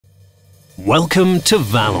Welcome to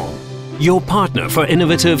VALLON, your partner for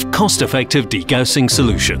innovative, cost-effective degaussing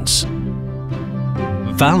solutions.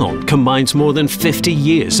 VALLON combines more than 50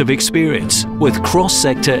 years of experience with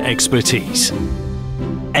cross-sector expertise.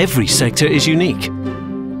 Every sector is unique.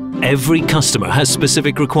 Every customer has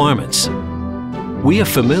specific requirements. We are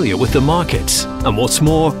familiar with the markets, and what's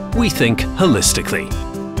more, we think holistically.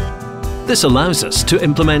 This allows us to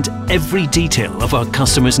implement every detail of our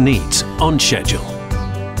customers' needs on schedule.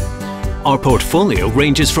 Our portfolio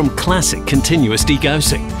ranges from classic continuous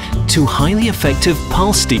degaussing to highly effective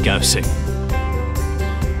pulse degaussing.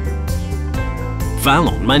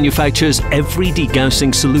 VALLON manufactures every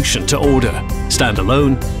degaussing solution to order,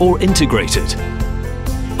 standalone or integrated.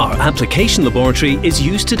 Our application laboratory is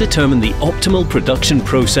used to determine the optimal production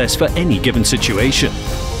process for any given situation.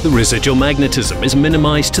 The residual magnetism is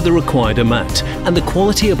minimized to the required amount, and the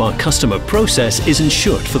quality of our customer process is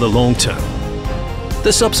ensured for the long term.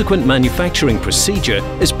 The subsequent manufacturing procedure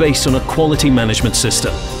is based on a quality management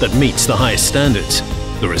system that meets the highest standards.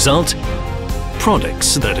 The result?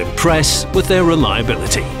 Products that impress with their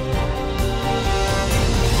reliability.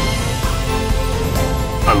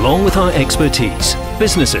 Along with our expertise,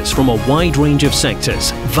 businesses from a wide range of sectors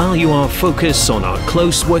value our focus on our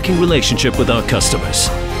close working relationship with our customers.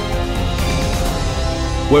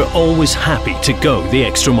 We're always happy to go the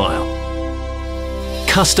extra mile.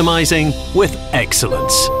 Customizing with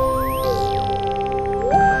excellence.